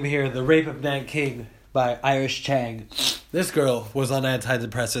showing him here, The Rape of Nanking by Irish Chang. This girl was on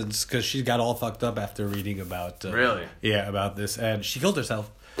antidepressants because she got all fucked up after reading about... Really? Yeah, about this. And she killed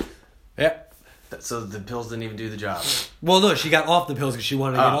herself. Yeah. So the pills didn't even do the job. Well, no, she got off the pills because she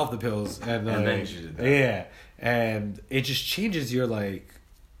wanted to get Oh. off the pills. And then she did that. Yeah. And it just changes your,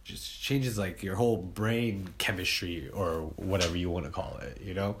 your whole brain chemistry or whatever you want to call it,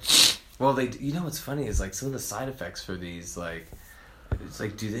 you know? Well, what's funny is like some of the side effects for these, like, it's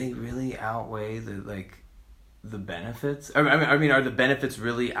like, do they really outweigh the benefits? I mean, are the benefits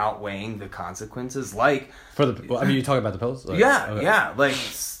really outweighing the consequences? Like, You're talking about the pills? Like, yeah, okay. yeah, like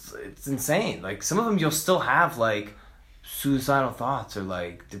it's insane. Like some of them, you'll still have like suicidal thoughts or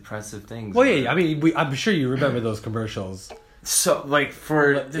like depressive things. Well, yeah, I mean, I'm sure you remember those commercials. So like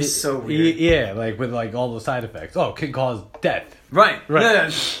they're so weird. Yeah, like with like all the side effects. Oh, can cause death. Right. Right. No,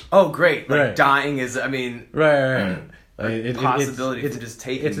 no. Oh, great. Like Right. dying is. I mean, Right. possibility from just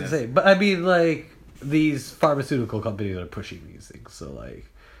taking it's this. insane. But I mean, like these pharmaceutical companies are pushing these things. So like,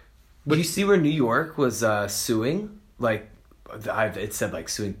 But you see where New York was suing? Like, it said like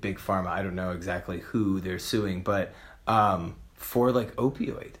suing Big Pharma. I don't know exactly who they're suing, but for like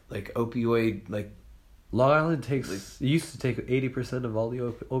opioid, like. Long Island used to take 80% of all the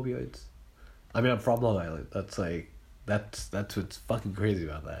opioids. I mean, I'm from Long Island. That's what's fucking crazy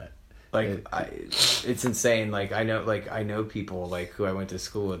about that. Like, it's insane. Like, I know people like who I went to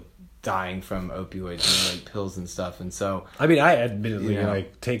school with dying from opioids and like pills and stuff, and so. I mean, I admittedly Yeah.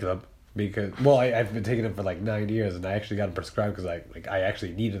 like take them because I've been taking them for like 9 years, and I actually got them prescribed because I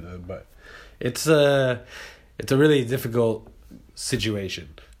actually needed them. But it's a really difficult situation,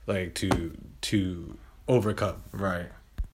 like to overcome. Right.